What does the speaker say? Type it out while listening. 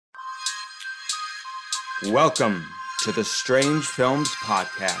Welcome to the Strange Films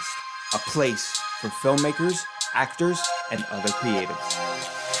Podcast, a place for filmmakers, actors, and other creatives.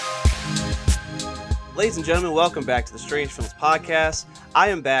 Ladies and gentlemen, welcome back to the Strange Films Podcast. I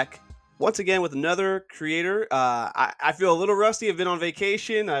am back once again with another creator. I feel a little rusty. I've been on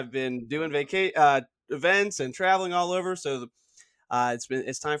vacation. I've been doing events and traveling all over. So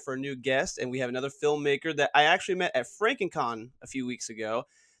it's time for a new guest, and we have another filmmaker that I actually met at FrankenCon a few weeks ago.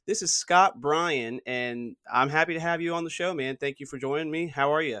 This is Scott Bryan, and I'm happy to have you on the show, man. Thank you for joining me.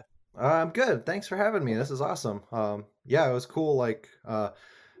 How are you? I'm good. Thanks for having me. This is awesome. Yeah, it was cool.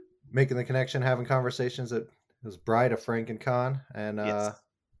 Making the connection, having conversations. It was Bride of FrankenCon, Yes.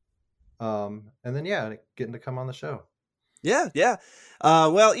 And then yeah, getting to come on the show. Yeah.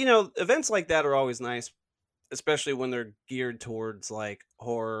 Well, events like that are always nice, especially when they're geared towards like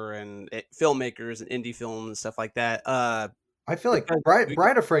horror and filmmakers and indie films and stuff like that. I feel like Because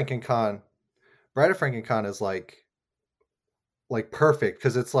Bride of FrankenCon is like perfect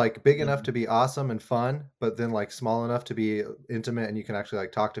because it's like big enough to be awesome and fun, but then like small enough to be intimate, and you can actually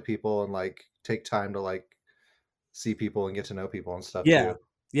like talk to people and like take time to like see people and get to know people and stuff yeah, too.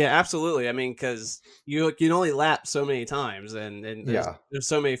 yeah, absolutely. I mean, because you can only lap so many times, and there's Yeah. there's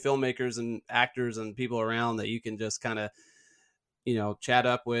so many filmmakers and actors and people around that you can just kind of chat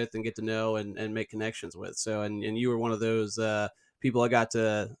up with and get to know and make connections with. So and you were one of those people I got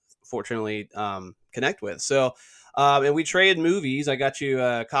to fortunately connect with. So and we traded movies. I got you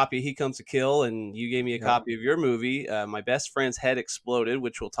a copy of He Comes to Kill, and you gave me a Yeah. copy of your movie, My Best Friend's Head Exploded,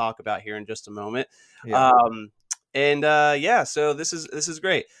 which we'll talk about here in just a moment. Yeah. Yeah, so this is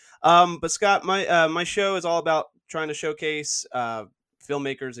great. But Scott, my show is all about trying to showcase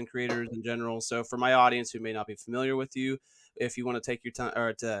filmmakers and creators in general. So for my audience who may not be familiar with you, if you want to take your time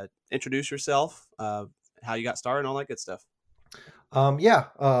or to introduce yourself, how you got started and all that good stuff. Yeah.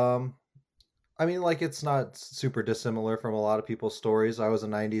 I mean, like, it's not super dissimilar from a lot of people's stories. I was a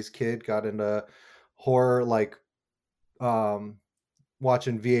 90s kid, got into horror, um,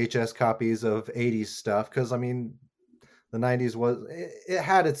 watching VHS copies of 80s stuff. Because, I mean, the 90s it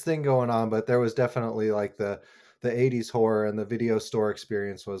had its thing going on, but there was definitely like the 80s horror, and the video store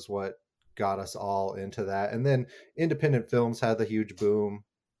experience was what got us all into that. And then independent films had the huge boom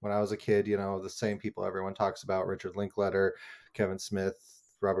when I was a kid. The same people everyone talks about: Richard Linklater, Kevin Smith,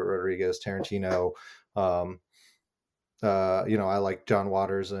 Robert Rodriguez, Tarantino. um I like John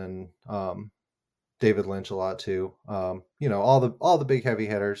Waters and David Lynch a lot too. All the big heavy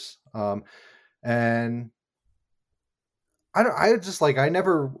hitters. And I just like, I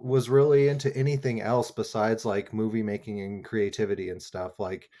never was really into anything else besides like movie making and creativity and stuff.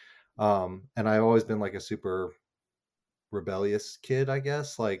 And I've always been like a super rebellious kid, I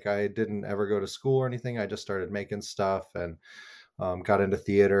guess. Like, I didn't ever go to school or anything. I just started making stuff, and got into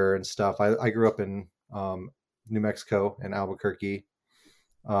theater and stuff. I grew up in New Mexico in Albuquerque,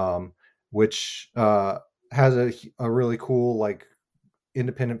 um, which has a really cool like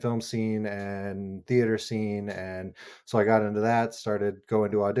independent film scene and theater scene. And so I got into that, started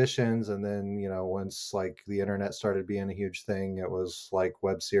going to auditions, and then once like the internet started being a huge thing, it was like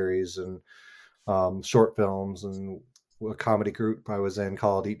web series and short films. And a comedy group I was in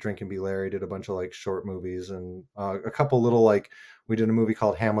called Eat Drink and Be Larry did a bunch of like short movies, and a couple little, like, we did a movie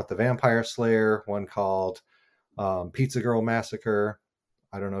called Hamlet the Vampire Slayer, one called Pizza Girl Massacre.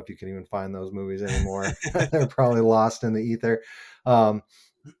 I don't know if you can even find those movies anymore. They're probably lost in the ether. um,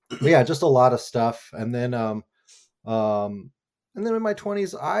 but yeah, just a lot of stuff. And then in my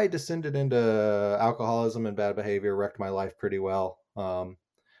 20s, I descended into alcoholism and bad behavior, wrecked my life pretty well,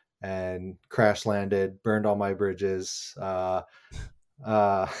 and crash landed, burned all my bridges. Uh,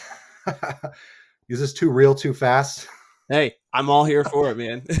 is this too real, too fast? Hey, I'm all here for it,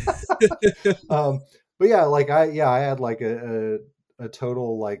 man. But yeah, I had like a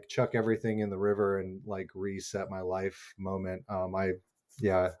total like chuck everything in the river and like reset my life moment. I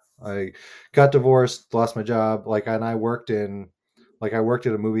got divorced, lost my job, and I worked at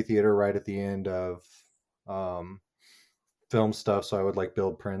a movie theater right at the end of um film stuff. So I would like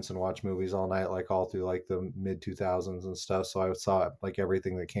build prints and watch movies all night, like all through like the mid 2000s and stuff. So I saw like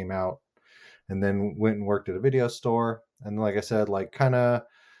everything that came out, and then went and worked at a video store. And like I said, like, kind of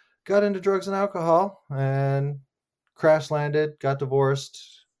got into drugs and alcohol, and crash landed, got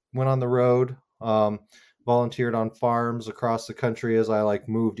divorced, went on the road, volunteered on farms across the country as I like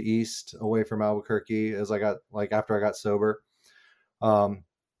moved east away from Albuquerque as I got like after I got sober. Um,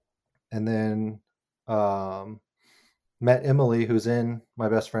 and then um, met Emily, who's in My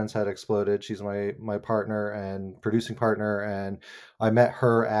Best Friend's Head Exploded. She's my partner and producing partner, and I met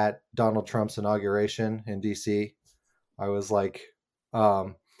her at Donald Trump's inauguration in DC. I was like,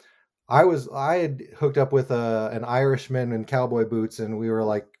 um, I had hooked up with an Irishman in cowboy boots, and we were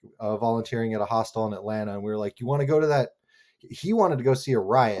like volunteering at a hostel in Atlanta, and we were like, "You want to go to that?" He wanted to go see a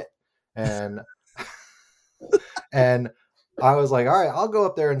riot, and and I was like, "All right, I'll go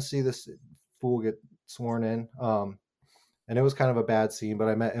up there and see this fool get sworn in." And it was kind of a bad scene, but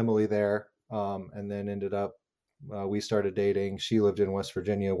I met Emily there, and then ended up we started dating. She lived in West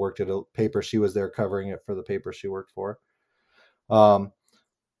Virginia, worked at a paper. She was there covering it for the paper she worked for. Um,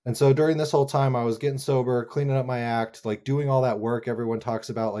 and so during this whole time, I was getting sober, cleaning up my act, like doing all that work everyone talks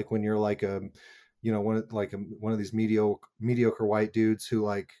about, like when you're like one of these mediocre white dudes who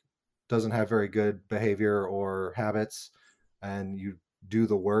like doesn't have very good behavior or habits, and you do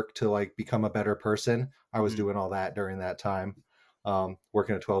the work to like become a better person. I was Mhm. doing all that during that time,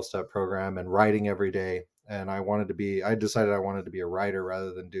 working a 12-step program and writing every day. And I decided I wanted to be a writer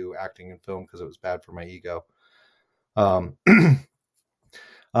rather than do acting and film because it was bad for my ego.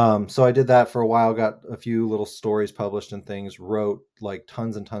 Um, so I did that for a while, got a few little stories published and things, wrote like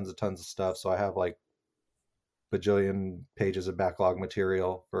tons and tons of stuff. So I have like bajillion pages of backlog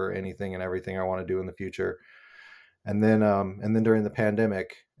material for anything and everything I want to do in the future. And then during the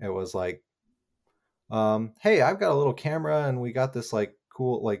pandemic, it was like, hey, I've got a little camera and we got this like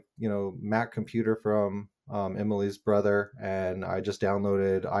cool, like, Mac computer from Emily's brother. And I just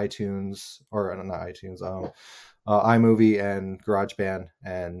downloaded iTunes or not iTunes, iMovie and GarageBand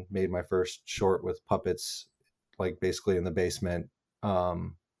and made my first short with puppets, like basically in the basement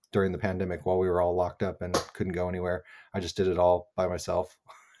during the pandemic while we were all locked up and couldn't go anywhere. I just did it all by myself.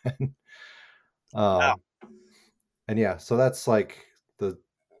 Wow. um, and yeah, so that's like the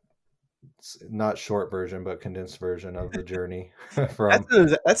not short version, but condensed version of the journey from.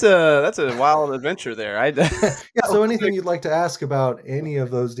 That's a wild adventure there. Yeah. I So wasn't anything you'd like to ask about any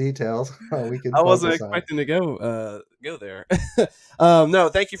of those details, we can I wasn't focus on. expecting to go there. No,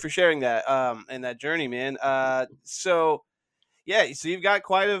 thank you for sharing that and that journey, man. So yeah, so you've got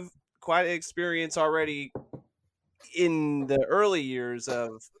quite an experience already in the early years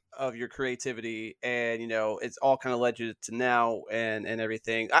of your creativity, and it's all kind of led you to now and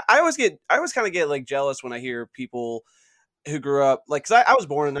everything. I always kind of get like jealous when I hear people who grew up like, because I was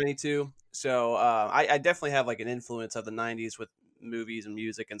born in '92, so I definitely have like an influence of the '90s with movies and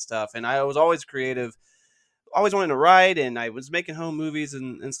music and stuff, and I was always creative, always wanted to write, and I was making home movies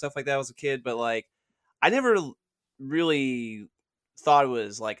and stuff like that as a kid, but like I never really thought it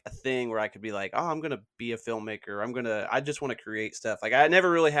was like a thing where I could be like, oh, I'm gonna be a filmmaker. I just want to create stuff. Like I never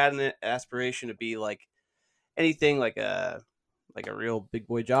really had an aspiration to be like anything like a real big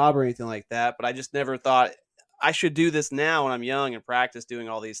boy job or anything like that. But I just never thought I should do this now when I'm young and practice doing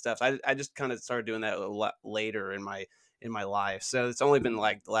all these stuff. I just kind of started doing that a lot later in my life. So it's only been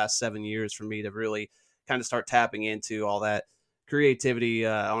like the last 7 years for me to really kind of start tapping into all that creativity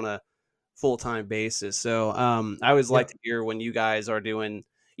on a full time basis. So I always Yeah. like to hear when you guys are doing,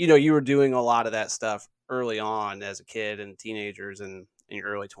 you were doing a lot of that stuff early on as a kid and teenagers and in your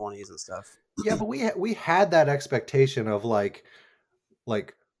early 20s and stuff. Yeah, but we had that expectation of like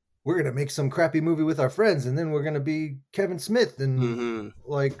we're gonna make some crappy movie with our friends, and then we're gonna be Kevin Smith and Hmm.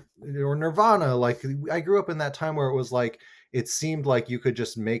 like or Nirvana. Like I grew up in that time where it was like it seemed like you could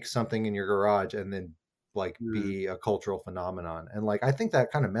just make something in your garage and then like be a cultural phenomenon. And like I think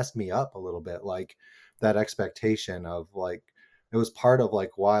that kind of messed me up a little bit. Like that expectation of like it was part of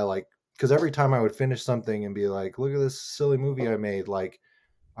like why like because every time I would finish something and be like, look at this silly movie I made, like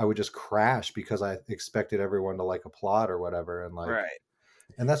I would just crash because I expected everyone to like applaud or whatever. And like, Right.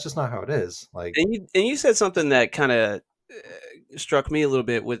 and that's just not how it is. Like, And you said something that kind of struck me a little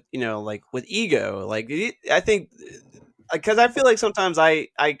bit with like with ego. Like I think because I feel like sometimes I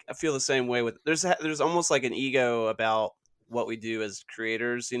feel the same way with there's almost like an ego about what we do as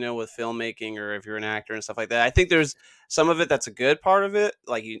creators, with filmmaking or if you're an actor and stuff like that. I think there's some of it that's a good part of it.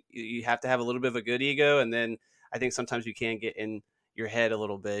 Like you have to have a little bit of a good ego, and then I think sometimes you can get in your head a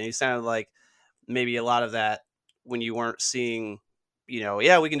little bit. And you sounded like maybe a lot of that when you weren't seeing,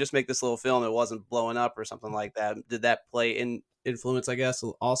 yeah, we can just make this little film. It wasn't blowing up or something like that. Did that play in influence, I guess,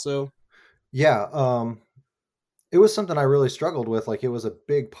 also? yeah, it was something I really struggled with. Like, it was a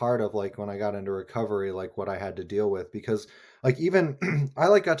big part of like when I got into recovery, like what I had to deal with because like even I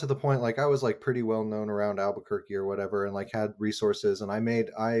like got to the point like I was like pretty well known around Albuquerque or whatever and like had resources and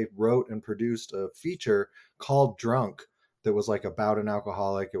I wrote and produced a feature called Drunk that was like about an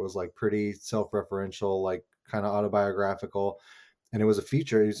alcoholic. It was like pretty self-referential, like kind of autobiographical, and it was a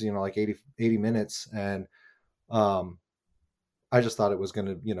feature. It was like 80 minutes, and um I just thought it was going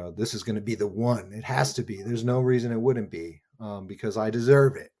to, this is going to be the one. It has to be. There's no reason it wouldn't be, because I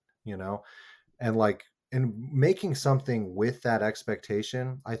deserve it, you know? And like, and making something with that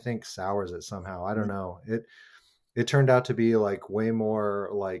expectation, I think sours it somehow. I don't know. It turned out to be like way more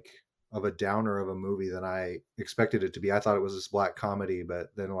like of a downer of a movie than I expected it to be. I thought it was this black comedy, but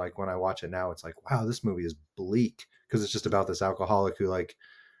then like when I watch it now, it's like, wow, this movie is bleak because it's just about this alcoholic who like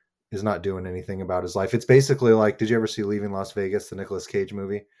is not doing anything about his life. It's basically like, did you ever see Leaving Las Vegas, the Nicolas Cage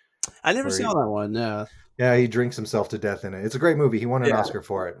movie? I never Where saw he, that one. No. yeah, he drinks himself to death in it. It's a great movie. He won an Yeah. Oscar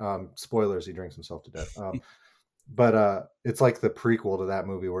for it. Spoilers, he drinks himself to death. But it's like the prequel to that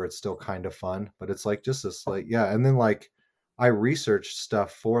movie where it's still kind of fun, but it's like just this like, yeah. And then like I researched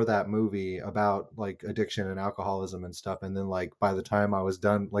stuff for that movie about like addiction and alcoholism and stuff. And then like by the time I was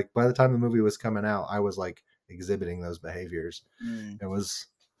done, like by the time the movie was coming out, I was like exhibiting those behaviors. It was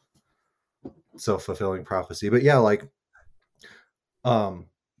self-fulfilling prophecy. But yeah, like um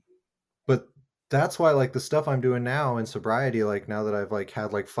but that's why like the stuff I'm doing now in sobriety, like now that I've like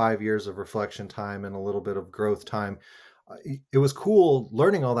had like 5 years of reflection time and a little bit of growth time, it was cool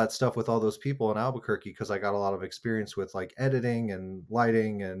learning all that stuff with all those people in Albuquerque because I got a lot of experience with like editing and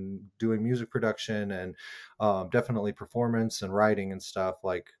lighting and doing music production and definitely performance and writing and stuff.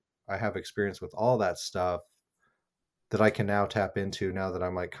 Like I have experience with all that stuff that I can now tap into now that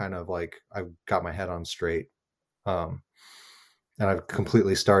I'm like kind of like I've got my head on straight. Um, and I've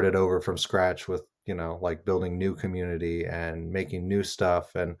completely started over from scratch with, you know, like building new community and making new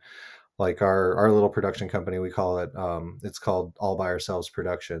stuff. And like our little production company, we call it, it's called All by Ourselves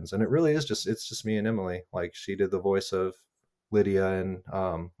Productions. And it really is just, it's just me and Emily. Like she did the voice of Lydia and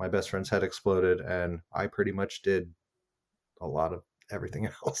my best friend's head exploded. And I pretty much did a lot of everything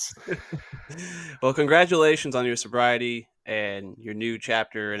else. Well, congratulations on your sobriety and your new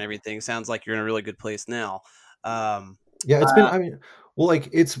chapter and everything. Sounds like you're in a really good place now. Yeah, it's been, I mean, well, like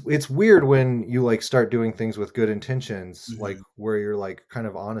it's weird when you like start doing things with good intentions, like Mhm. where you're like kind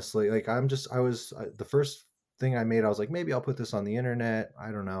of honestly, like the first thing I made, I was like, maybe I'll put this on the internet.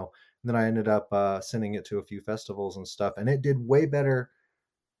 I don't know. And then I ended up sending it to a few festivals and stuff, and it did way better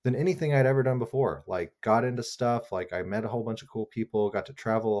than anything I'd ever done before. Like got into stuff, like I met a whole bunch of cool people, got to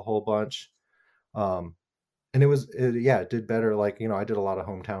travel a whole bunch. Um, and yeah, it did better. Like, you know, I did a lot of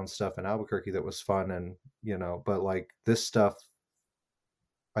hometown stuff in Albuquerque that was fun and, you know, but like this stuff,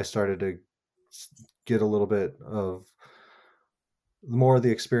 I started to get a little bit of more of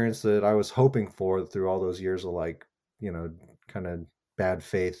the experience that I was hoping for through all those years of like, you know, kind of bad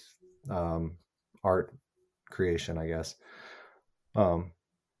faith art creation, I guess. Um,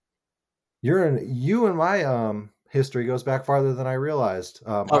 you and my history goes back farther than I realized.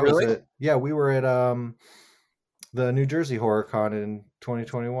 Oh, I was really? at yeah, we were at the New Jersey Horror Con in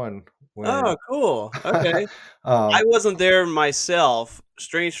 2021 Oh, when cool. Okay. I um wasn't there myself.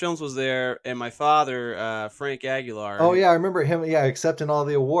 Strange Films was there, and my father, Frank oh Aguilar. yeah, I remember him, yeah, accepting all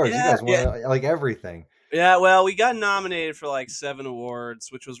the awards. You Yeah, guys yeah. won like everything. Yeah, well, we got nominated for like 7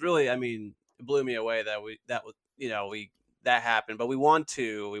 awards, which was really, I mean, it blew me away that that was, that happened. But we won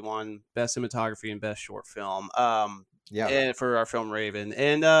 2. We won Best Cinematography and Best Short Film. Yeah. And for our film Raven.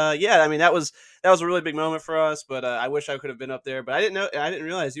 And yeah, I mean that was a really big moment for us, but I wish I could have been up there, but I didn't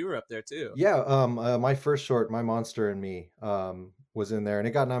realize you were up there too. Yeah, my first short, My Monster and Me, was in there, and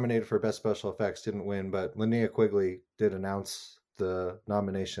it got nominated for Best Special Effects. Didn't win, but Linnea Quigley did announce the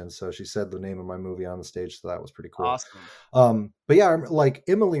nomination, so she said the name of my movie on the stage, so that was pretty cool. Awesome. But yeah, like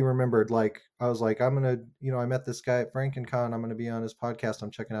Emily remembered, like I was like, I'm gonna, you know, I met this guy at FrankenCon. I'm gonna be on his podcast.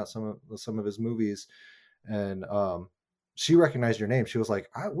 I'm checking out some of his movies, and she recognized your name. She was like,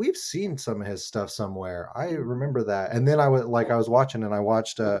 we've seen some of his stuff somewhere. I remember that. And then I was watching, and I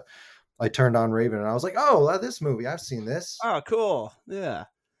watched I turned on Raven, and I was like, oh, this movie, I've seen this. Oh, cool. Yeah.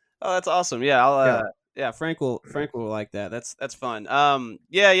 Oh, that's awesome. Yeah, I'll Yeah. yeah, Frank will like that. That's fun.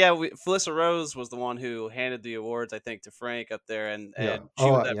 Yeah, yeah, Felissa Rose was the one who handed the awards, I think, to Frank up there, Yeah. and she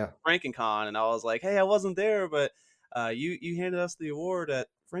was Oh, at yeah. FrankenCon, and I was like, "Hey, I wasn't there, but you handed us the award at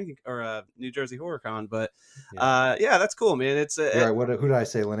New Jersey Horror Con." But Yeah. yeah, that's cool, man. It's You're right. Who did I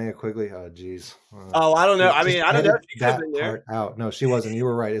say? Linnea Quigley? Oh, geez. oh, I don't know. I Just mean, I don't know edit if she could have that been there. part out. No, she wasn't. You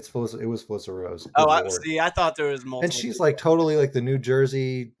were right. It was Felissa Rose. Oh, Good I Lord. see. I thought there was And multiple she's people. like totally like the New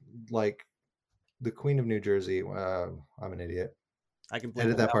Jersey, like the Queen of New Jersey. I'm an idiot. I can bleep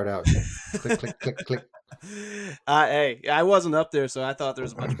Edit it that out. part out. Click, click, click, click. Hey, I wasn't up there, so I thought there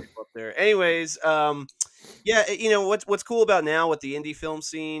was a bunch of people up there. Anyways, yeah, what's cool about now with the indie film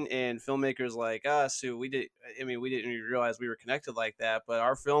scene and filmmakers like us, who we didn't even realize we were connected like that, but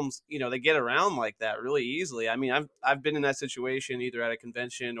our films, they get around like that really easily. I mean, I've been in that situation either at a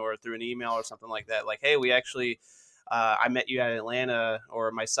convention or through an email or something like that. Like, hey, we actually, I met you at Atlanta,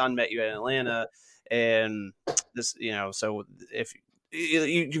 or my son met you at Atlanta, and this, so if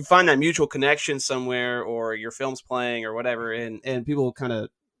you find that mutual connection somewhere, or your film's playing or whatever, and people kind of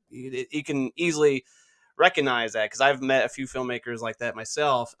you can easily recognize that, because I've met a few filmmakers like that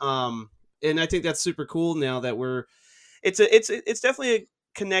myself. And I think that's super cool now that it's definitely a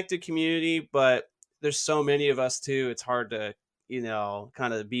connected community, but there's so many of us too. It's hard to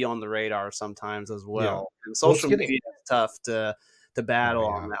kind of be on the radar sometimes as Yeah. well. And Well, it's social getting. media is tough to Oh battle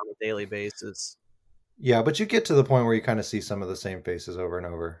on yeah. that on a daily basis. Yeah, but you get to the point where you kind of see some of the same faces over and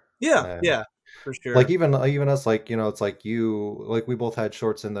over. Yeah, And yeah, for like sure. even us, like, it's like we both had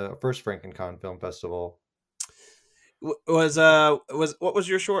shorts in the first Frankencon Film Festival. Was what was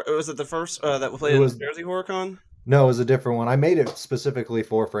your short? Was it the first that It played in was Jersey Horror Con? No, it was a different one. I made it specifically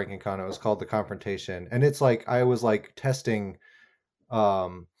for Frankencon. It was called The Confrontation. And it's like I was like testing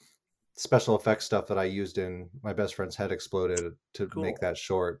um special effects stuff that I used in My Best Friend's Head Exploded to make Cool. that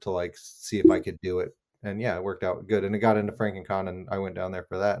short, to like see if I could do it. And yeah, it worked out good. And it got into Frankencon and I went down there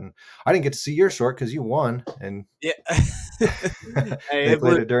for that. And I didn't get to see your short because you won and Yeah. Hey, they it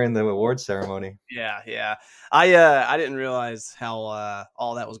blew. played it during the awards ceremony. Yeah, yeah. I didn't realize how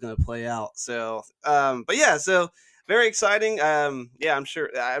all that was going to play out. So, but yeah, so very exciting. Yeah, I'm sure.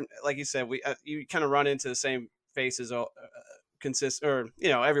 Like you said, we you kind of run into the same faces, consist or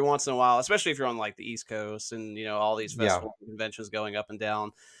every once in a while, especially if you're on like the East Coast and all these Yeah. festival conventions going up and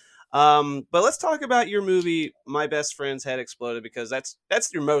down. But let's talk about your movie, My Best Friend's Head Exploded, because that's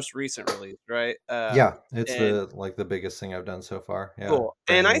your most recent release, right? Yeah. It's And the biggest thing I've done so far. Yeah. cool.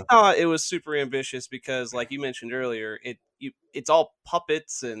 Brand And I new. thought it was super ambitious because, like you mentioned earlier, it's all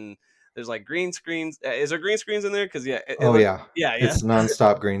puppets and there's like green screens. Is there green screens in there? Because it Oh looked, yeah. yeah, yeah. It's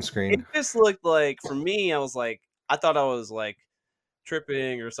nonstop green It screen. just looked like, for me, I thought I was like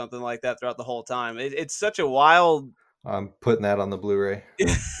tripping or something like that throughout the whole time. It's such a wild I'm putting that on the Blu-ray.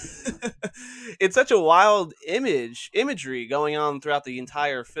 it's such a wild imagery going on throughout the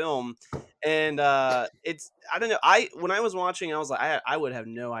entire film. And it's I don't know, I when I was watching, I was like, I would have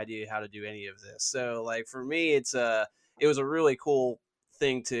no idea how to do any of this. So like for me, it was a really cool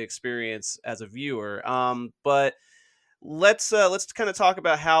thing to experience as a viewer. But let's kind of talk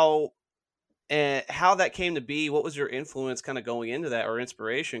about how that came to be. What was your influence kind of going into that, or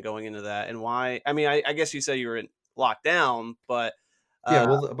inspiration going into that, and why? I mean, I guess you said you were in lockdown, but Yeah, uh,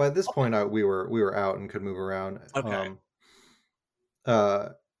 well, by this point, we were out and could move around. okay. Uh,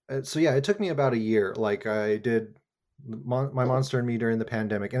 so yeah, it took me about a year. Like I did my Monster and Me during the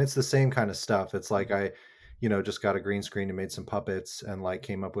pandemic, and it's the same kind of stuff. It's like I, just got a green screen and made some puppets and like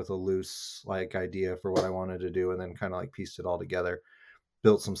came up with a loose like idea for what I wanted to do, and then kind of like pieced it all together,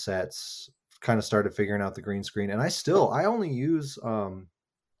 built some sets, kind of started figuring out the green screen, and I only use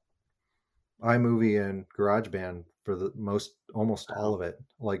iMovie and GarageBand for the almost all Wow. of it.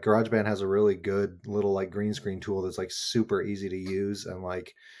 Like GarageBand has a really good little like green screen tool that's like super easy to use, and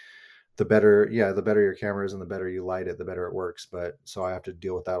like the better your camera is and the better you light it, the better it works. But so I have to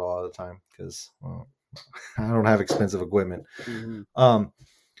deal with that a lot of the time because I don't have expensive equipment. Mhm. Um,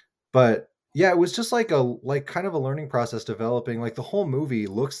 but yeah, it was just like kind of a learning process developing. Like the whole movie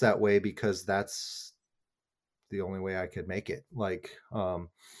looks that way because that's the only way I could make it. Like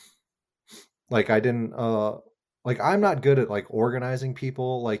I didn't like I'm not good at like organizing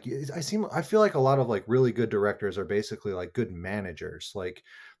people. Like I feel like a lot of like really good directors are basically like good managers. Like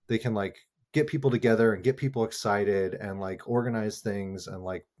they can like get people together and get people excited and like organize things and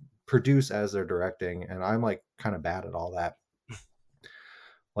like produce as they're directing, and I'm like kind of bad at all that.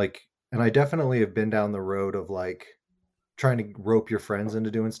 Like, and I definitely have been down the road of like trying to rope your friends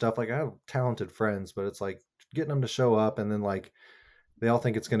into doing stuff. Like I have talented friends, but it's like getting them to show up, and then like they all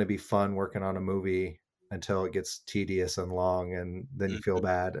think it's going to be fun working on a movie until it gets tedious and long, and then you feel Mhm.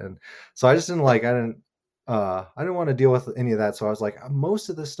 bad. And so I didn't want to deal with any of that. So I was like, most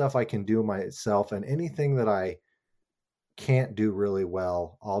of this stuff I can do myself, and anything that I can't do really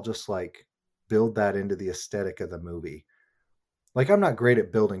well, I'll just like build that into the aesthetic of the movie. Like I'm not great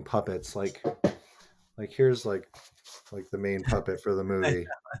at building puppets. Like here's like the main puppet for the I movie,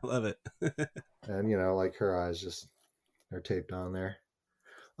 love it. and like her eyes just are taped on there.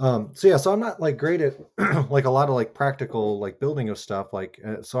 So yeah, so I'm not like great at like a lot of like practical like building of stuff. Like,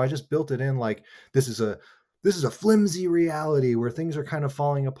 so I just built it in like this is a this is a flimsy reality where things are kind of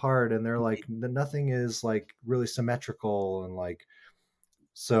falling apart, and they're like nothing is like really symmetrical, and like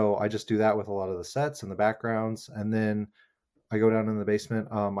so I just do that with a lot of the sets and the backgrounds, and then I go down in the basement.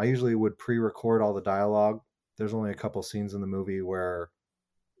 I usually would pre-record all the dialogue. There's only a couple scenes in the movie where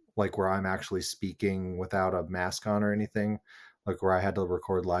I'm actually speaking without a mask on or anything, like where I had to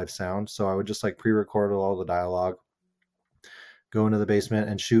record live sound. So I would just like pre-record all the dialogue, go into the basement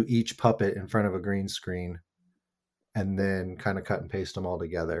and shoot each puppet in front of a green screen, and then kind of cut and paste them all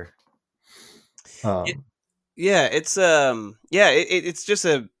together. Y- Um, Yeah, it's just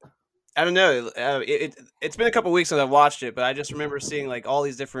a I don't know. It's been a couple weeks since I've watched it, but I just remember seeing like all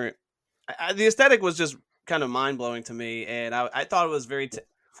these different. The aesthetic was just kind of mind blowing to me, and I thought it was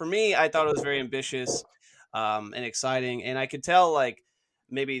for me. I thought it was very ambitious, and exciting, and I could tell like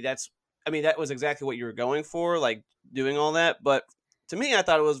maybe that's. I mean, that was exactly what you were going for, like doing all that. But to me, I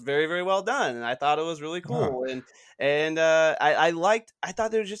thought it was very, very well done, and I thought it was really oh, cool. And I liked. I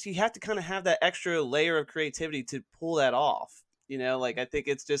thought there was just you have to kind of have that extra layer of creativity to pull that off. You know, like I think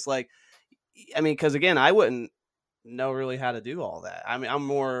it's just like I mean, because again, I wouldn't know really how to do all that. I mean, I'm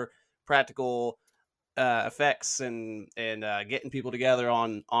more practical effects and getting people together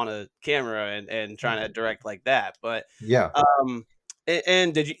on a camera and trying to direct like that. But yeah,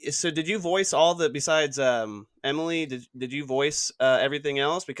 and did you voice all the besides Emily? Did you voice everything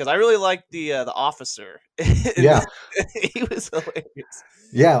else? Because I really liked the officer. yeah, He was hilarious.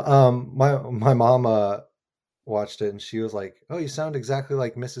 yeah. My mom watched it and she was like, "Oh, you sound exactly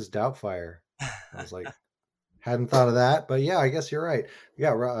like Mrs. Doubtfire." I was like, hadn't thought of that, but yeah, I guess you're right.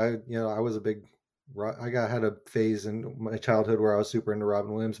 Yeah, I was a big, had a phase in my childhood where I was super into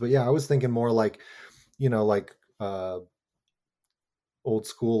Robin Williams, but yeah, I was thinking more like, like old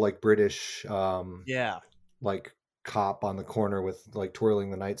school, like British, Yeah. like cop on the corner with like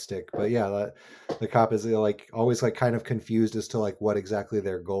twirling the nightstick. But yeah, that the cop is like always like kind of confused as to like what exactly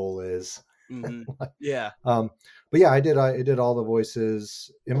their goal is. Yeah. um but yeah, I did all the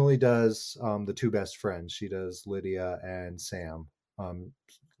voices. Emily does the two best friends. She does Lydia and Sam. um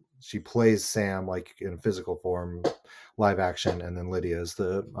she plays Sam like in physical form, live action, and then Lydia is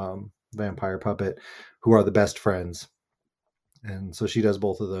the vampire puppet, who are the best friends. And so she does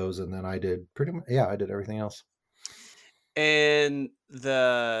both of those, and then I did pretty much, yeah, I did everything else. And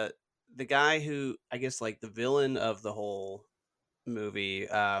the guy who I guess like the villain of the whole movie,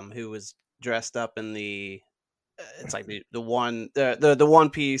 who was dressed up in the it's like the one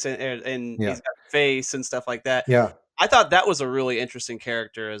piece and Yeah, he's got the face and stuff like that. yeah. I thought that was a really interesting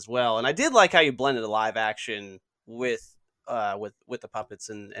character as well, and I did like how you blended the live action with the puppets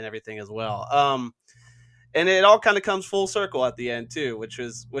and everything as well. And it all kind of comes full circle at the end too, which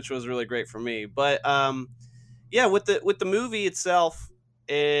was really great for me. But yeah, with the movie itself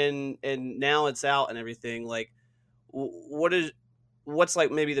and now it's out and everything, like what is what's like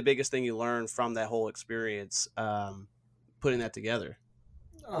maybe the biggest thing you learned from that whole experience putting that together?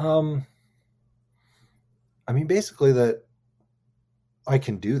 um I mean, basically that I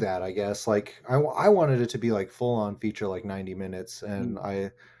can do that, I guess. Like I wanted it to be like full on feature, like 90 minutes,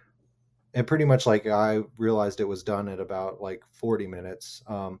 Mm. and pretty much like I realized it was done at about like 40 minutes.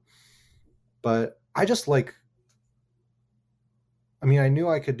 But I just like, I mean, I knew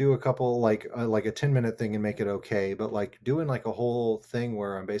I could do a couple like a 10-minute thing and make it okay, but like doing like a whole thing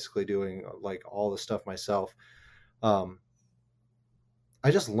where I'm basically doing like all the stuff myself. um I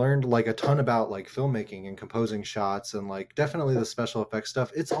just learned like a ton about like filmmaking and composing shots, and like definitely the special effects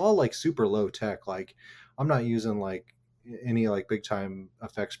stuff. It's all like super low tech. Like I'm not using like any like big time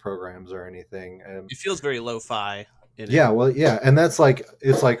effects programs or anything. It feels very lo-fi in it. Yeah, well, yeah, and that's like,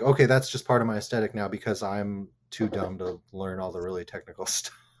 it's like, okay, that's just part of my aesthetic now because I'm too dumb to learn all the really technical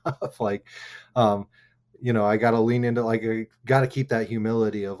stuff. Like, um, I got to lean into like, I got to keep that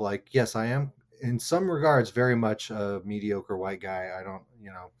humility of like, yes, I am in some regards very much a mediocre white guy. I don't,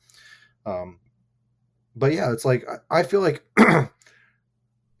 um, but yeah, it's like I feel like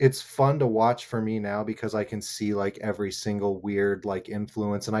it's fun to watch for me now because I can see like every single weird like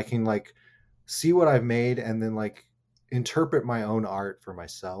influence, and I can like see what I've made and then like interpret my own art for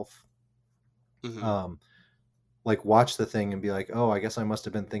myself. Hmm. Um, like watch the thing and be like, oh, I guess I must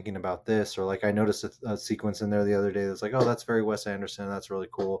have been thinking about this, or like I noticed a sequence in there the other day that's like, oh, that's very Wes Anderson, that's really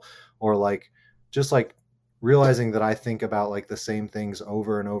cool. Or like just like realizing that I think about like the same things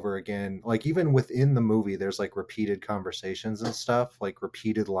over and over again. Like even within the movie there's like repeated conversations and stuff, like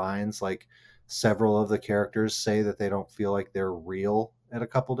repeated lines. Like several of the characters say that they don't feel like they're real at a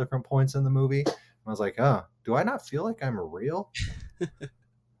couple different points in the movie. And I was like, oh, do I not feel like I'm real?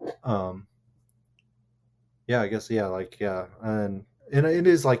 um yeah, I guess, yeah, like, yeah. And it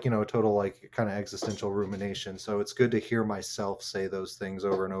is like, a total like kind of existential rumination, so it's good to hear myself say those things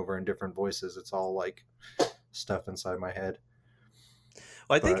over and over in different voices. It's all like stuff inside my head.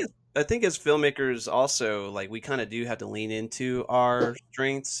 Well, But I think as filmmakers also like we kind of do have to lean into our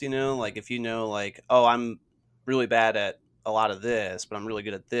strengths, like if like, oh, I'm really bad at a lot of this, but I'm really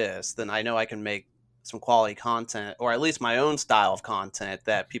good at this, then I know I can make some quality content or at least my own style of content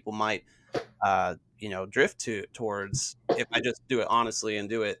that people might drift towards if I just do it honestly and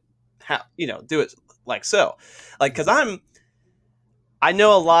do it how, do it like so, like, because I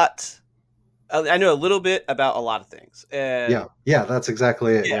know a lot. I know a little bit about a lot of things, and Yeah, that's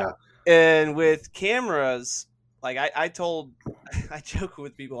exactly it. yeah, Yeah. and with cameras, like I told, I joke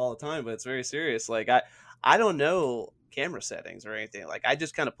with people all the time, but it's very serious. Like I don't know camera settings or anything. Like I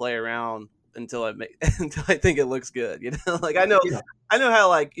just kind of play around until I make until I think it looks good. Like Yeah. I know how,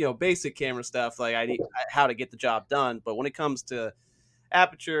 like, basic camera stuff. Like I need how to get the job done, but when it comes to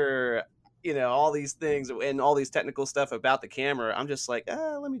aperture, all these things and all these technical stuff about the camera, I'm just like,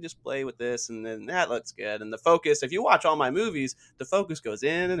 let me just play with this, and then that looks good. And the focus, if you watch all my movies, the focus goes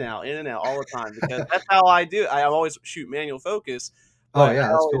in and out all the time, because that's how I do. I always shoot manual focus, Oh but yeah,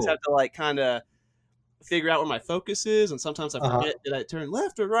 I that's always have cool. to, like, kind of figure out where my focus is, and sometimes I Uh-huh. forget, did I turn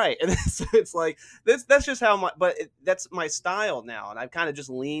left or right? And it's like that's just how that's my style now, and I've kind of just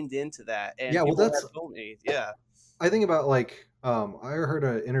leaned into that, and Yeah, well, people that's have told me, yeah. I think about like I heard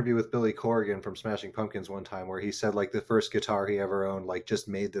an interview with Billy Corrigan from Smashing Pumpkins one time where he said like the first guitar he ever owned like just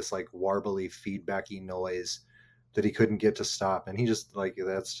made this like warbly feedbacky noise that he couldn't get to stop, and he just like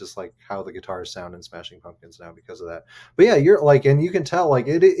that's just like how the guitars sound in Smashing Pumpkins now because of that. But yeah, you're like, and you can tell like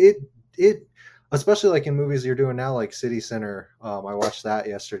it especially like in movies you're doing now like City Center. I watched that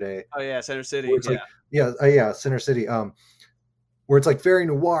yesterday Oh yeah, Center where City, it's yeah. like yeah, Center City. Where it's like very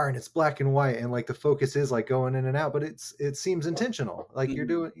noir and it's black and white and like the focus is like going in and out, but it seems intentional. Like you're Mhm.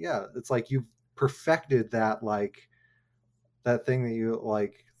 doing, yeah, it's like you've perfected that like that thing that you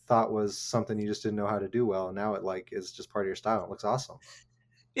like thought was something you just didn't know how to do well, and now it like is just part of your style. It looks awesome.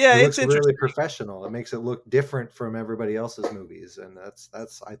 Yeah, It it's looks really interesting. professional. It makes it look different from everybody else's movies, and that's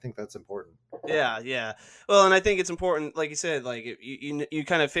I think that's important. Yeah, yeah. Well, and I think it's important, like you said, like you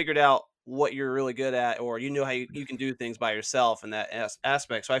kind of figured out what you're really good at, or how you can do things by yourself in that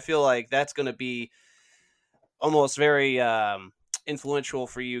aspect. So I feel like that's going to be almost very influential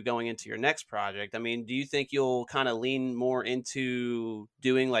for you going into your next project. I mean, do you think you'll kind of lean more into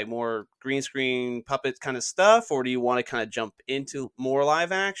doing like more green screen puppet kind of stuff, or do you want to kind of jump into more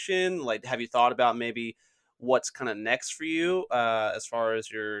live action? Like, have you thought about maybe what's kind of next for you as far as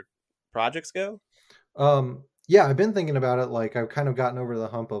your projects go? Yeah, I've been thinking about it. Like I've kind of gotten over the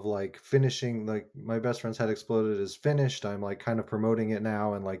hump of like finishing. Like my best friend's Head Exploded is finished. I'm like kind of promoting it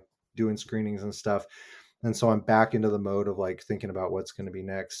now and like doing screenings and stuff. And so I'm back into the mode of like thinking about what's going to be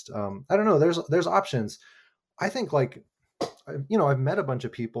next. I don't know. There's options. I think like I've met a bunch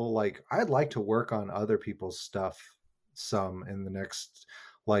of people. Like I'd like to work on other people's stuff some in the next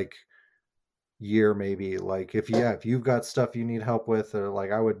like year maybe. Like if you've got stuff you need help with, or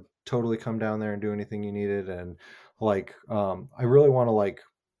like I would totally come down there and do anything you needed. And like I really want to like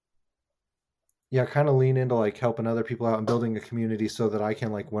yeah kind of lean into like helping other people out and building a community so that I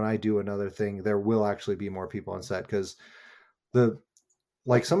can like when I do another thing there will actually be more people on set, because the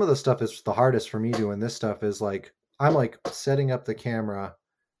like some of the stuff is the hardest for me doing this stuff is like I'm like setting up the camera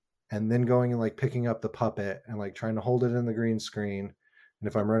and then going and like picking up the puppet and like trying to hold it in the green screen. And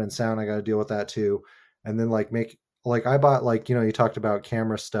if I'm running sound, I got to deal with that too. And then like make like I bought like you talked about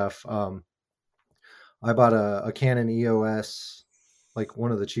camera stuff. I bought a Canon EOS, like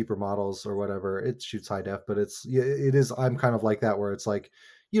one of the cheaper models or whatever. It shoots high def, but it is. I'm kind of like that where it's like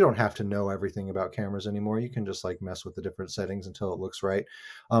you don't have to know everything about cameras anymore. You can just like mess with the different settings until it looks right.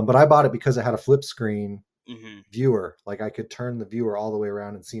 But I bought it because it had a flip screen Hmm. viewer. Like I could turn the viewer all the way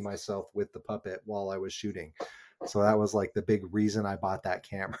around and see myself with the puppet while I was shooting. So that was like the big reason I bought that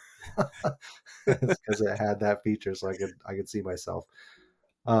camera. It's because it had that feature, so I could see myself.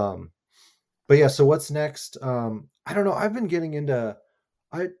 Um, but yeah, so what's next? I don't know. I've been getting into.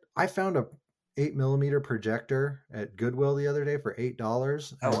 I found a 8 millimeter projector at Goodwill the other day for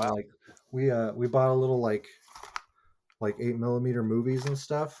 $8, Oh and wow! like we bought a little like 8 millimeter movies and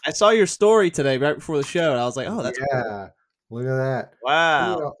stuff. I saw your story today right before the show, and I was like, "Oh, that's cool." Yeah, look at that. And,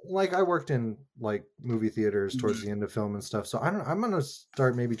 Wow. like I worked in like movie theaters towards Mhm. the end of film and stuff, so I'm gonna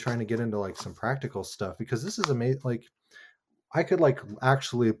start maybe trying to get into like some practical stuff because this is amazing. Like I could like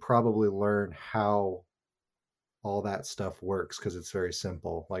actually probably learn how all that stuff works because it's very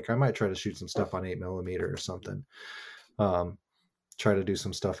simple. Like I might try to shoot some stuff on 8 millimeter or something. Um, try to do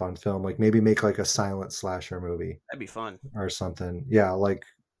some stuff on film, like maybe make like a silent slasher movie That'd be fun. or something. Yeah, like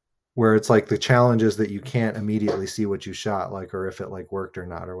where it's like the challenge is that you can't immediately see what you shot, like, or if it like worked or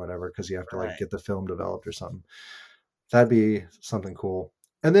not or whatever, because you have to like Right. get the film developed or something. That'd be something cool.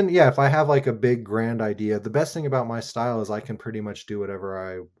 And then yeah, if I have like a big grand idea, the best thing about my style is I can pretty much do whatever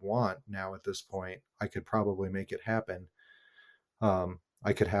I want now at this point. I could probably make it happen.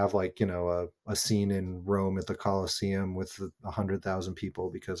 I could have like a scene in Rome at the Colosseum with 100,000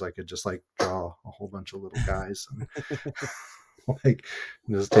 people because I could just like draw a whole bunch of little guys. And like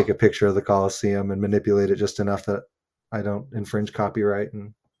just take a picture of the Coliseum and manipulate it just enough that I don't infringe copyright.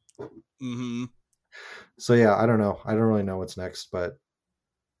 And Mm-hmm. so yeah, I don't know. I don't really know what's next, but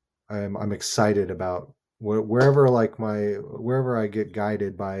I'm excited about wherever I get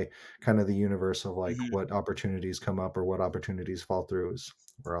guided by kind of the universe of like Mm-hmm. what opportunities come up or what opportunities fall through is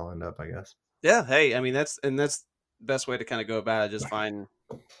where I'll end up, I guess. Yeah. Hey, I mean, that's the best way to kind of go about it. Just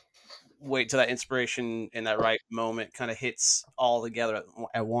wait till that inspiration in that right moment kind of hits all together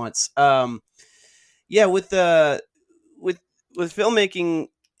at once. Yeah, with with filmmaking,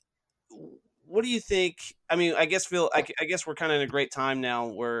 what do you think? I mean, I guess I guess we're kind of in a great time now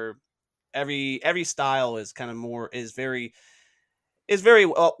where every style is kind of more is very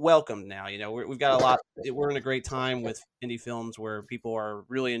welcomed now. You know, we've got a lot. We're in a great time with indie films where people are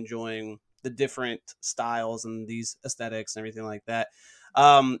really enjoying the different styles and these aesthetics and everything like that.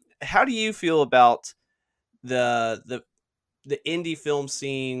 How do you feel about the the the indie film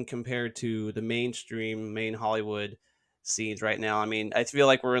scene compared to the main Hollywood scenes right now? I mean, I feel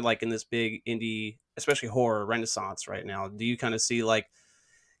like we're in this big indie, especially horror renaissance right now. Do you kind of see like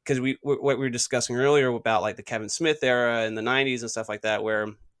because what we were discussing earlier about like the Kevin Smith era in the '90s and stuff like that, where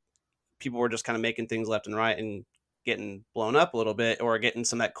people were just kind of making things left and right and getting blown up a little bit or getting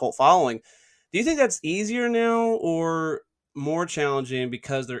some of that cult following. Do you think that's easier now or more challenging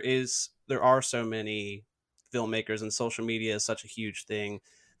because there are so many filmmakers and social media is such a huge thing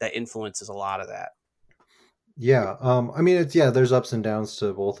that influences a lot of that? Yeah, I mean it's there's ups and downs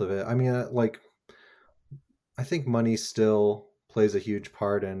to both of it. I mean, like I think money still plays a huge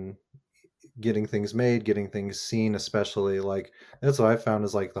part in getting things made, getting things seen, especially like that's what I found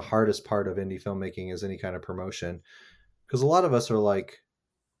is like the hardest part of indie filmmaking is any kind of promotion. Because a lot of us are like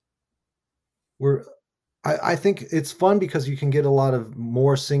we're I think it's fun because you can get a lot of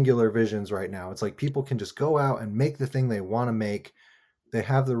more singular visions right now. It's like people can just go out and make the thing they want to make. They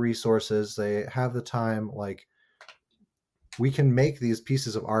have the resources, they have the time. Like we can make these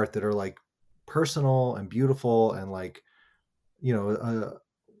pieces of art that are like personal and beautiful and like you know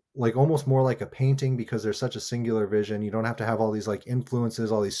like almost more like a painting because there's such a singular vision. You don't have to have all these like influences,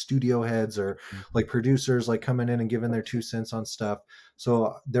 all these studio heads or like producers like coming in and giving their 2 cents on stuff.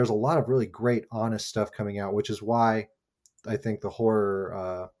 So there's a lot of really great honest stuff coming out, which is why I think the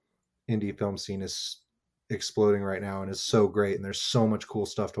horror indie film scene is exploding right now and is so great, and there's so much cool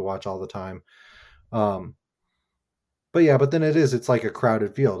stuff to watch all the time. um but yeah, but then it's like a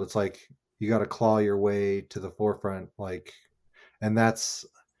crowded field. It's like you got to claw your way to the forefront, like, and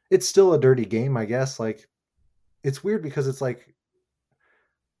it's still a dirty game, I guess. Like it's weird because it's like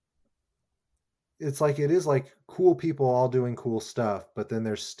it is like cool people all doing cool stuff, but then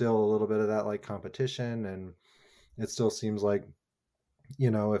there's still a little bit of that like competition. And it still seems like,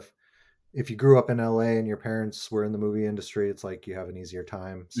 if you grew up in LA and your parents were in the movie industry, it's like you have an easier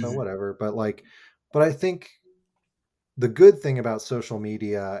time, so Mhm. whatever. But I think the good thing about social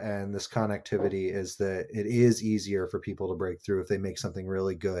media and this connectivity is that it is easier for people to break through if they make something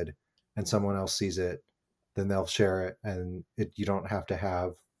really good and someone else sees it, then they'll share it, and you don't have to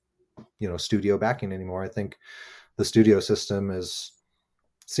have studio backing anymore. I think the studio system is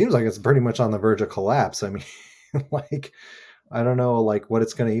seems like it's pretty much on the verge of collapse. I mean, like I don't know like what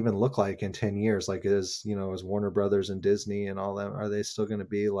it's going to even look like in 10 years. Like is Warner Brothers and Disney and all them, are they still going to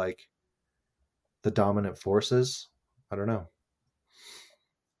be like the dominant forces? I don't know.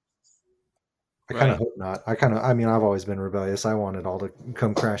 I kind of Right. hope not. I mean, I've always been rebellious. I want it all to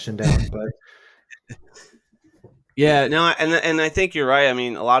come crashing down, but Yeah, no, and I think you're right. I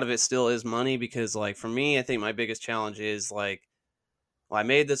mean, a lot of it still is money because, like, for me, I think my biggest challenge is like, well, I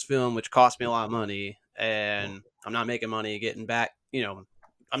made this film, which cost me a lot of money, and I'm not making money getting back.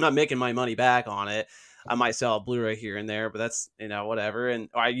 I'm not making my money back on it. I might sell a Blu-ray here and there, but that's whatever. And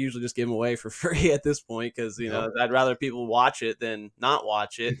I usually just give them away for free at this point because yep. I'd rather people watch it than not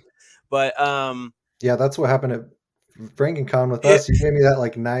watch it. But Yeah, that's what happened at Frank and Con with yeah, us. You gave me that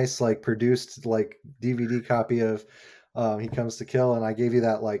like nice, like produced like DVD copy of He Comes to Kill, and I gave you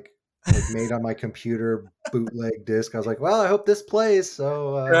that like made on my computer bootleg disc. I was like, well, I hope this plays.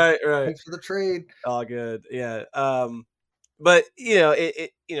 So right, right, thanks for the trade. all good, yeah. But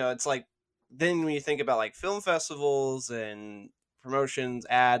it's like then when you think about like film festivals and promotions,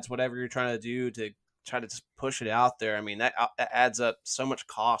 ads, whatever you're trying to do to try to just push it out there, I mean that adds up so much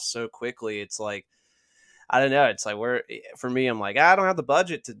cost so quickly. It's like I don't know. It's like for me, I'm like I don't have the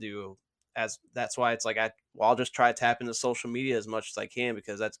budget to do as that's why it's like I'll just try to tap into social media as much as I can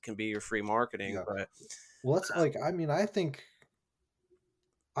because that can be your free marketing. Yeah. But Well, that's like, I mean, I think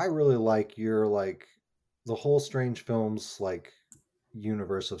I really like your like the whole Strange Films like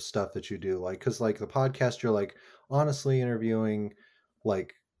universe of stuff that you do, like, because like the podcast, you're like honestly interviewing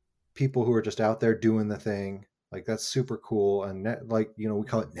like people who are just out there doing the thing, like that's super cool. And like, you know, we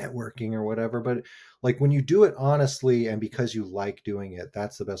call it networking or whatever, but like when you do it honestly and because you like doing it,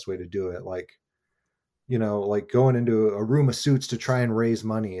 that's the best way to do it. Like, you know, like going into a room of suits to try and raise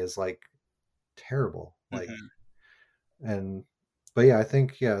money is like terrible. Like, Mhm. and but yeah, I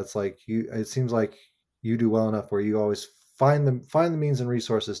think, yeah, it's like you, it seems like you do well enough where you always find the means and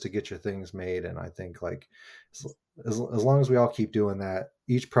resources to get your things made. And I think like as, as long as we all keep doing that,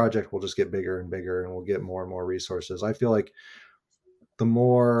 each project will just get bigger and bigger and we'll get more and more resources. I feel like the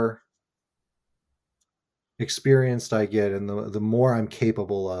more experienced I get and the more I'm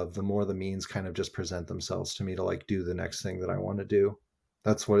capable of, the more the means kind of just present themselves to me to like do the next thing that I want to do.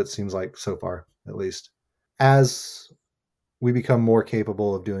 That's what it seems like so far, at least. As we become more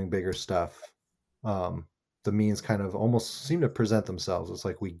capable of doing bigger stuff, um, the means kind of almost seem to present themselves. It's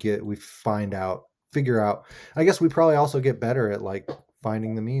like we figure out. I guess we probably also get better at like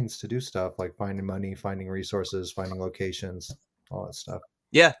finding the means to do stuff, like finding money, finding resources, finding locations, all that stuff.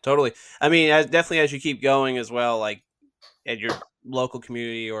 Yeah, totally. I mean, definitely as you keep going as well, like at your local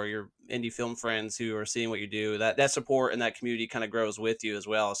community or your indie film friends who are seeing what you do, that support and that community kind of grows with you as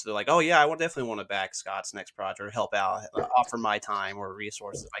well. So they're like, oh yeah, I would definitely want to back Scott's next project or help out, offer my time or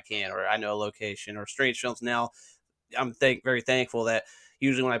resources if I can, or I know a location or Strange Films now. I'm very thankful that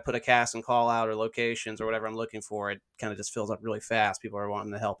usually when I put a cast and call out or locations or whatever I'm looking for, it kind of just fills up really fast. People are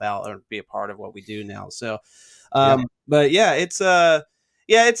wanting to help out or be a part of what we do now. So, Yeah, but yeah, it's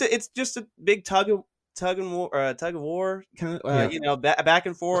just a big tug of war, kind of, yeah, back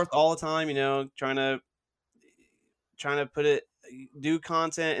and forth all the time. Trying to put it do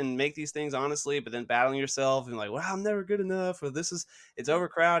content and make these things honestly, but then battling yourself and like, wow, I'm never good enough, or it's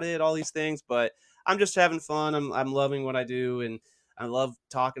overcrowded, all these things. But I'm just having fun. I'm loving what I do, and I love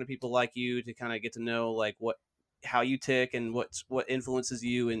talking to people like you to kind of get to know like how you tick and what influences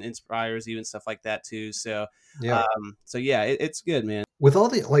you and inspires you and stuff like that too. So, yeah. so yeah, it's good, man. With all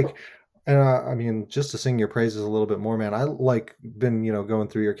the like, I mean, just to sing your praises a little bit more, man, I like been, you know, going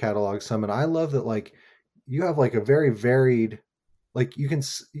through your catalog some, and I love that like you have like a very varied, like you can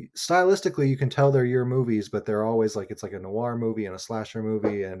stylistically you can tell they're your movies, but they're always like it's like a noir movie and a slasher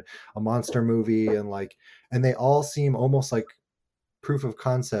movie and a monster movie, and like, and they all seem almost like proof of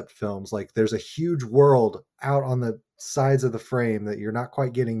concept films. Like there's a huge world out on the sides of the frame that you're not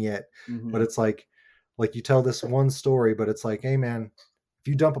quite getting yet, but Hmm. it's like you tell this one story, but it's like, hey man, if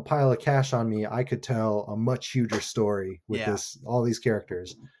you dump a pile of cash on me, I could tell a much huger story with Yeah, this, all these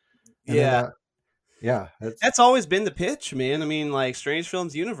characters. And then yeah. that, yeah, that's, That's always been the pitch, man. I mean, like Strange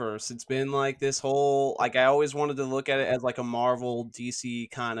Films universe, it's been like this whole like I always wanted to look at it as like a Marvel DC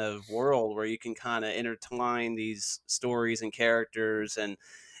kind of world where you can kind of intertwine these stories and characters and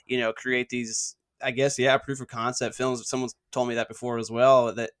create these I guess yeah, proof of concept films. Someone's told me that before as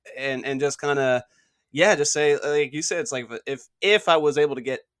well that and just kind of yeah, just say like you said it's like if I was able to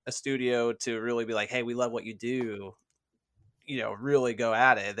get a studio to really be like, "Hey, we love what you do." Really go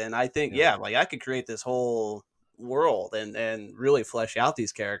at it, then I think, yeah, yeah, like I could create this whole world and really flesh out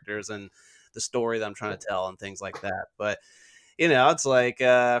these characters and the story that I'm trying to tell and things like that. But it's like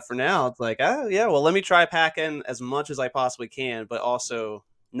for now, it's like, oh yeah, well let me try pack in as much as I possibly can, but also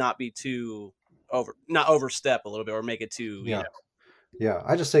not be too not overstep a little bit or make it too, yeah, yeah.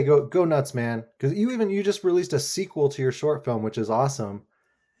 I just say go nuts, man, because you just released a sequel to your short film, which is awesome.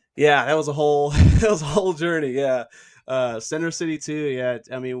 yeah, that was a whole that was a whole journey. Yeah. Center City 2, yeah.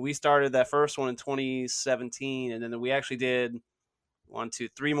 I mean, we started that first one in 2017 and then we actually did one, two,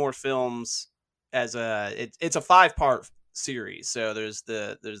 three more films as it's a 5-part series. So there's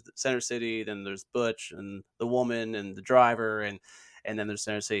the Center City, then there's Butch and the Woman and the Driver, and then there's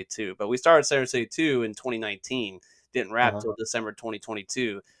Center City 2. But we started Center City 2 in 2019, didn't wrap Uh-huh. till December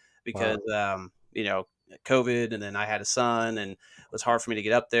 2022 because Wow. COVID, and then I had a son, and it was hard for me to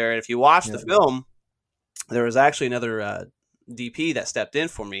get up there. And if you watch the Yeah. film, there was actually another DP that stepped in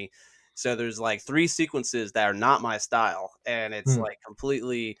for me. So there's like 3 sequences that are not my style, and it's Hmm. like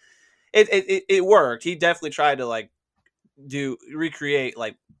completely. It worked. He definitely tried to like do recreate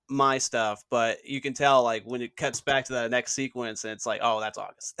like my stuff, but you can tell like when it cuts back to that next sequence, and it's like, oh, that's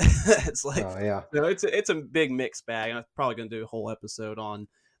August. It's like, Oh yeah. it's a big mixed bag. I'm probably gonna do a whole episode on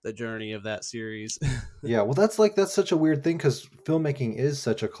the journey of that series. Yeah, well, that's such a weird thing because filmmaking is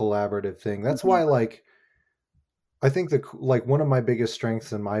such a collaborative thing. That's Mhm, why, like, I think like one of my biggest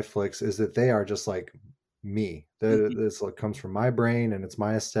strengths in my flicks is that they are just like me. That mhm. this like comes from my brain and it's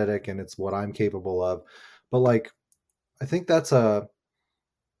my aesthetic and it's what I'm capable of. But like, I think that's a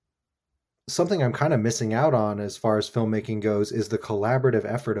something I'm kind of missing out on as far as filmmaking goes is the collaborative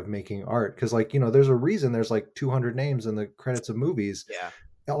effort of making art. Because, like, there's a reason there's like 200 names in the credits of movies. Yeah.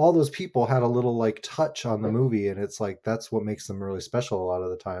 All those people had a little like touch on the movie, and it's like that's what makes them really special a lot of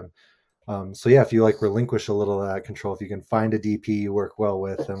the time. So yeah, if you like relinquish a little of that control, if you can find a DP you work well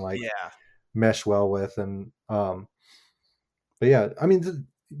with and like Yeah. mesh well with, and but yeah, I mean,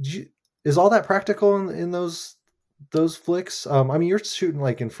 is all that practical in those flicks? I mean, you're shooting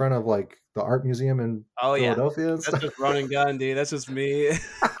like in front of like the art museum in Oh yeah. Philadelphia and That's stuff. just run and gun, dude. That's just me,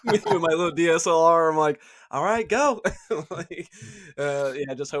 me with my little DSLR. I'm like, all right, go. Like,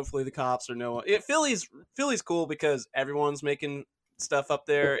 yeah. Just hopefully the cops or no one. Philly's cool because everyone's making stuff up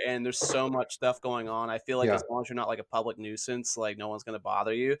there, and there's so much stuff going on. I feel like Yeah, as long as you're not like a public nuisance, like no one's gonna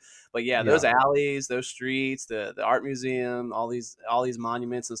bother you. But yeah, those yeah, alleys, those streets, the art museum, all these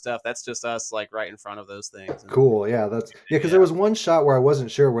monuments and stuff. That's just us like right in front of those things. And cool. Yeah, because yeah, there was one shot where I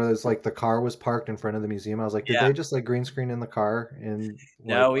wasn't sure where it's like the car was parked in front of the museum. I was like, did yeah. they just like green screen in the car and like,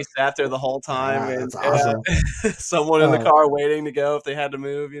 No, we sat there the whole time, ah, and that's awesome. someone in the Uh, car waiting to go if they had to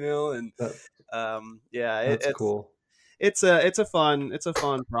move, and that, yeah, that's it's cool. it's a fun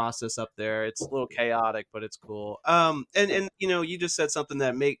process up there. It's a little chaotic, but it's cool. And you just said something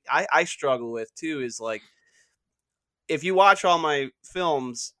that I struggle with too is like if you watch all my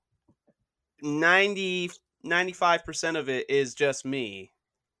films, 95% of it is just me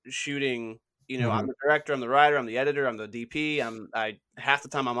shooting. I'm Hmm. the director, I'm the writer, I'm the editor, I'm the DP, I half the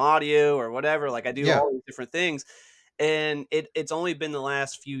time I'm audio or whatever. Like I do Yeah, all these different things, and it's only been the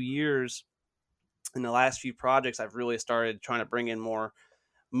last few years, in the last few projects, I've really started trying to bring in more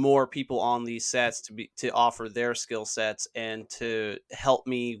people on these sets to offer their skill sets and to help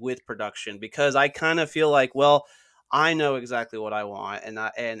me with production because I kind of feel like, well, I know exactly what I want, and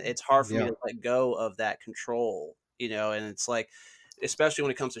it's hard for me yeah, to let go of that control, and it's like, especially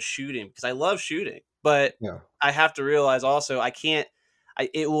when it comes to shooting, because I love shooting, but yeah, I have to realize also I can't.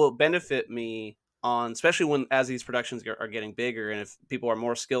 It will benefit me on, especially when as these productions are getting bigger, and if people are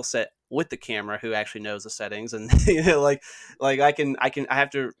more skill set with the camera who actually knows the settings, and like I have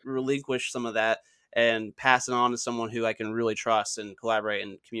to relinquish some of that and pass it on to someone who I can really trust and collaborate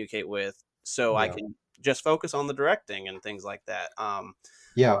and communicate with, so I yeah. can just focus on the directing and things like that.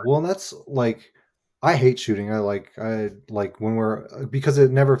 Yeah, well, and that's like I hate shooting. I like when we're because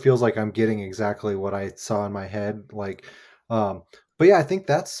it never feels like I'm getting exactly what I saw in my head. Um, but yeah, I think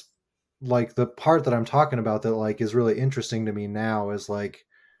that's like the part that I'm talking about that like is really interesting to me now is like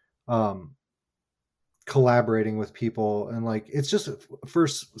um collaborating with people and like it's just for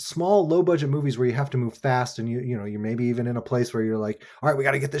small low budget movies where you have to move fast and you're maybe even in a place where you're like, all right, we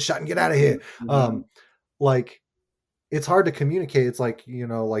got to get this shot and get out of here. Mhm. Um, like it's hard to communicate. It's like,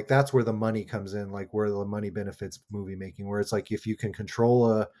 like that's where the money comes in, like where the money benefits movie making, where it's like if you can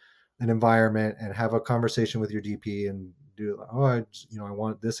control an environment and have a conversation with your DP and do, oh, I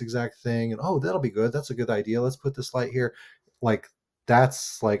want this exact thing. And oh, that'll be good. That's a good idea. Let's put this light here. Like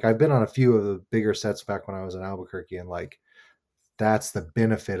that's like, I've been on a few of the bigger sets back when I was in Albuquerque, and like, that's the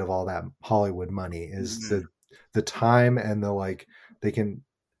benefit of all that Hollywood money is Mhm. the time and the like they can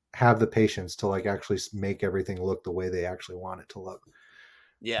have the patience to like actually make everything look the way they actually want it to look.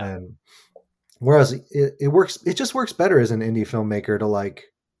 Yeah. And whereas it just works better as an indie filmmaker to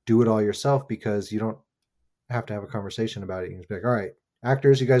like do it all yourself because you don't have to have a conversation about it. You can just be like, all right,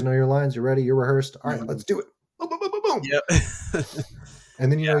 actors, you guys know your lines, you're ready, you're rehearsed. All right, Mhm. let's do it. Boom, boom, boom, boom, boom. Yep.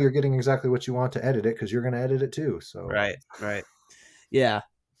 And then Yeah. you're getting exactly what you want to edit it because you're going to edit it too. So Right. Right. Yeah.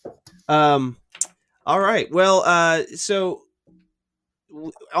 Um. All right. Well. So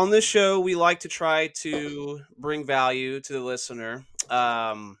on this show, we like to try to bring value to the listener.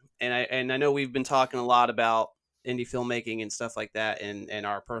 And I know we've been talking a lot about indie filmmaking and stuff like that, and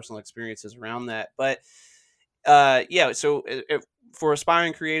our personal experiences around that. But yeah, so for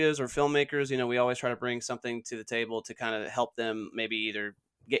aspiring creatives or filmmakers, we always try to bring something to the table to kind of help them maybe either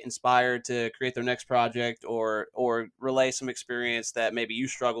get inspired to create their next project or relay some experience that maybe you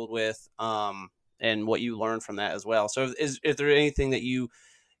struggled with, and what you learned from that as well. So is there anything that you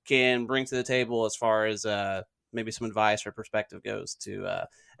can bring to the table as far as maybe some advice or perspective goes to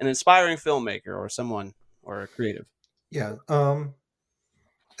an inspiring filmmaker or someone or a creative? yeah, I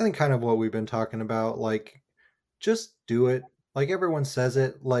think kind of what we've been talking about, like just do it. Like everyone says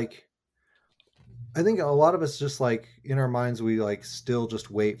it. Like I think a lot of us just like in our minds we like still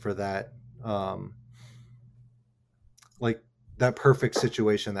just wait for that um like that perfect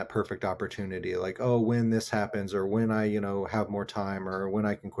situation, that perfect opportunity. Like, oh, when this happens or when I, have more time or when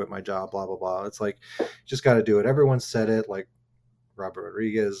I can quit my job, blah blah blah. It's like just got to do it. Everyone said it, like Robert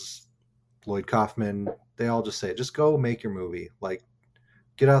Rodriguez, Lloyd Kaufman, they all just say, just go make your movie. Like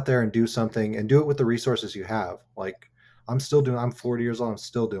get out there and do something, and do it with the resources you have. Like I'm 40 years old. I'm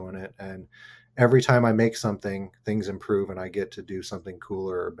still doing it. And every time I make something, things improve and I get to do something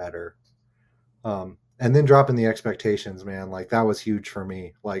cooler or better. And then dropping the expectations, man, like that was huge for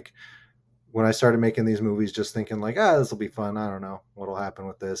me. Like when I started making these movies, just thinking like, this will be fun. I don't know what'll happen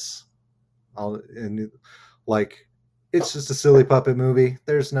with this. Like, it's just a silly puppet movie.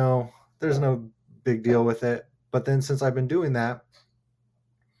 There's no big deal with it. But then since I've been doing that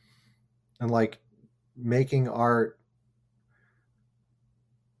and like making art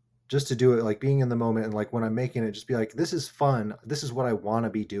just to do it, like being in the moment, and like when I'm making it, just be like, this is fun. This is what I want to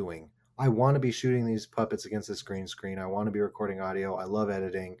be doing. I want to be shooting these puppets against this green screen. I want to be recording audio. I love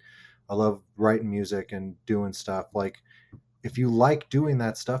editing. I love writing music and doing stuff. Like, if you like doing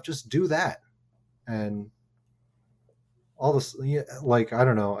that stuff, just do that. And all this, like, I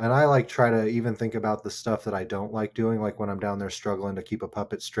don't know. And I like try to even think about the stuff that I don't like doing, like when I'm down there struggling to keep a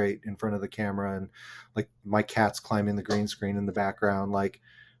puppet straight in front of the camera, and like my cat's climbing the green screen in the background. Like,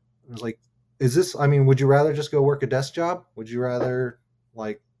 I was like, is this, I mean, would you rather just go work a desk job? Would you rather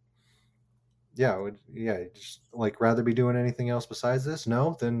like, just like rather be doing anything else besides this?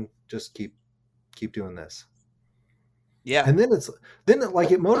 No, then just keep doing this. Yeah. And then it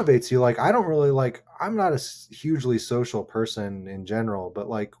motivates you. Like, I don't really like, I'm not a hugely social person in general, but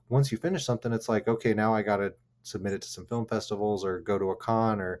like once you finish something, it's like, okay, now I got to submit it to some film festivals or go to a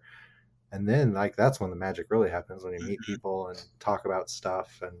con, and then like, that's when the magic really happens, when you meet people and talk about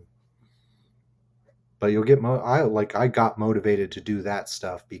stuff. But you'll get, I got motivated to do that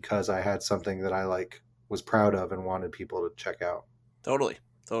stuff because I had something that I like was proud of and wanted people to check out. Totally.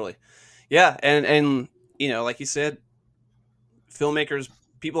 Yeah. And, like you said, filmmakers,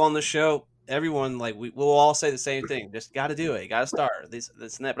 people on the show, everyone, like we'll all say the same thing. Just got to do it. Got to start this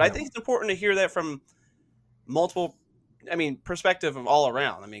and that. But I think it's important to hear that from multiple, perspective of all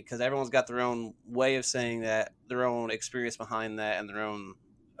around. Because everyone's got their own way of saying that, their own experience behind that, and their own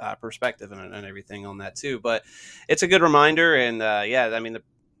perspective and everything on that too. But it's a good reminder. And the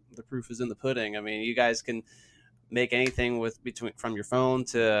proof is in the pudding. You guys can make anything from your phone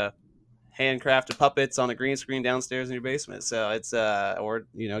to handcrafted puppets on a green screen downstairs in your basement. So it's or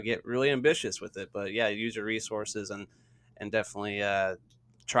get really ambitious with it. But yeah, use your resources and definitely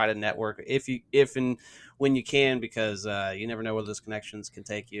try to network if and when you can, because you never know where those connections can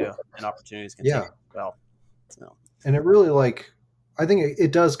take you and opportunities can take you as well. So. And it really, like, I think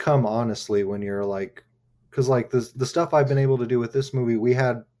it does come honestly when you're like, because like the stuff I've been able to do with this movie, we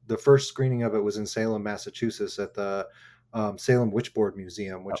had the first screening of it was in Salem, Massachusetts at the Salem Witchboard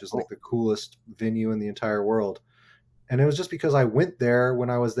Museum, which is like the coolest venue in the entire world. And it was just because I went there when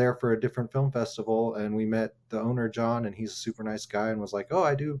I was there for a different film festival, and we met the owner, John, and he's a super nice guy, and was like, "Oh,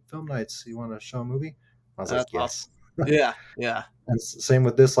 I do film nights. You want to show a movie?" I was like, "Yes." Awesome. Yeah. And same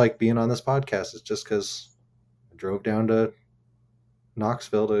with this, like being on this podcast. It's just because I drove down to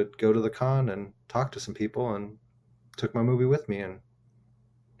Knoxville to go to the con and talk to some people, and took my movie with me, and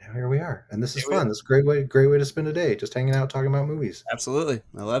now here we are. And this is fun. This is a great way to spend a day, just hanging out, talking about movies. Absolutely.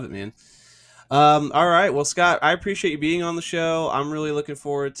 I love it, man. All right. Well, Scott, I appreciate you being on the show. I'm really looking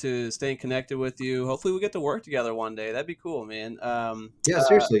forward to staying connected with you. Hopefully we get to work together one day. That'd be cool, man.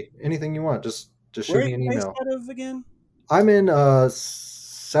 Seriously, anything you want, just shoot me an email. Where are you based out of again? I'm in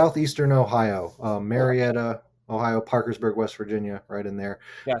southeastern Ohio, Marietta, Ohio, Parkersburg, West Virginia, right in there.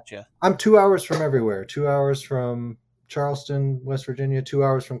 Gotcha. I'm 2 hours from everywhere. 2 hours from Charleston, West Virginia, 2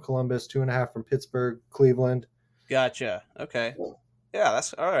 hours from Columbus, 2.5 from Pittsburgh, Cleveland. Gotcha. Okay. Yeah,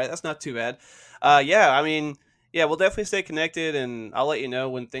 that's all right. That's not too bad. We'll definitely stay connected, and I'll let you know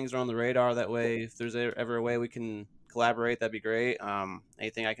when things are on the radar. That way, if there's ever a way we can collaborate, that'd be great.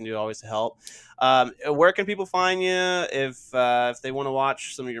 Anything I can do always to help. Where can people find you if they want to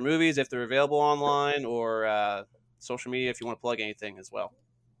watch some of your movies, if they're available online, or social media, if you want to plug anything as well?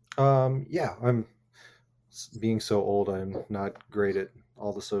 I'm being so old, I'm not great at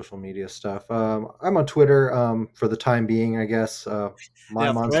all the social media stuff. I'm on Twitter for the time being, I guess.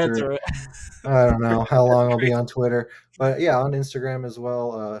 Monster. I don't know how long I'll be on Twitter, but yeah, on Instagram as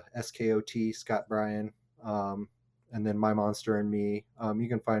well. SKOT Scott Bryan, and then My Monster and Me. You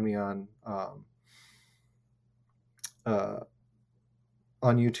can find me on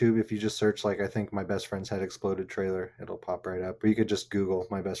YouTube if you just search, like, I think My Best Friend's Head Exploded trailer, it'll pop right up. Or you could just Google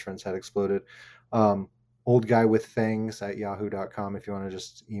My Best Friend's Head Exploded. Old Guy with Fangs at yahoo.com if you want to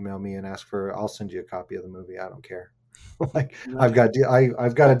just email me and ask I'll send you a copy of the movie. I don't care. Like, I've got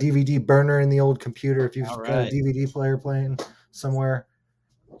a DVD burner in the old computer. If you've got a DVD player playing somewhere,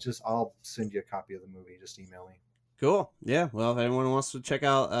 I'll send you a copy of the movie. Just email me. Cool. Yeah. Well, if anyone wants to check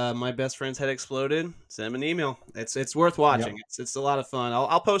out My Best Friend's Head Exploded, send them an email. It's worth watching. Yep. It's a lot of fun.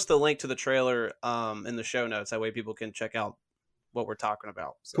 I'll post the link to the trailer in the show notes. That way people can check out what we're talking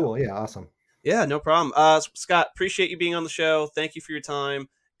about. So. Cool. Yeah. Awesome. Yeah, no problem. Scott, appreciate you being on the show. Thank you for your time.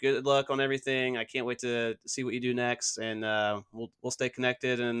 Good luck on everything. I can't wait to see what you do next, and we'll stay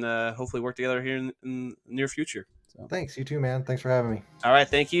connected and hopefully work together here in the near future. So. Thanks. You too, man. Thanks for having me. All right,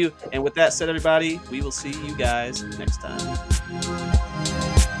 thank you. And with that said, everybody, we will see you guys next time.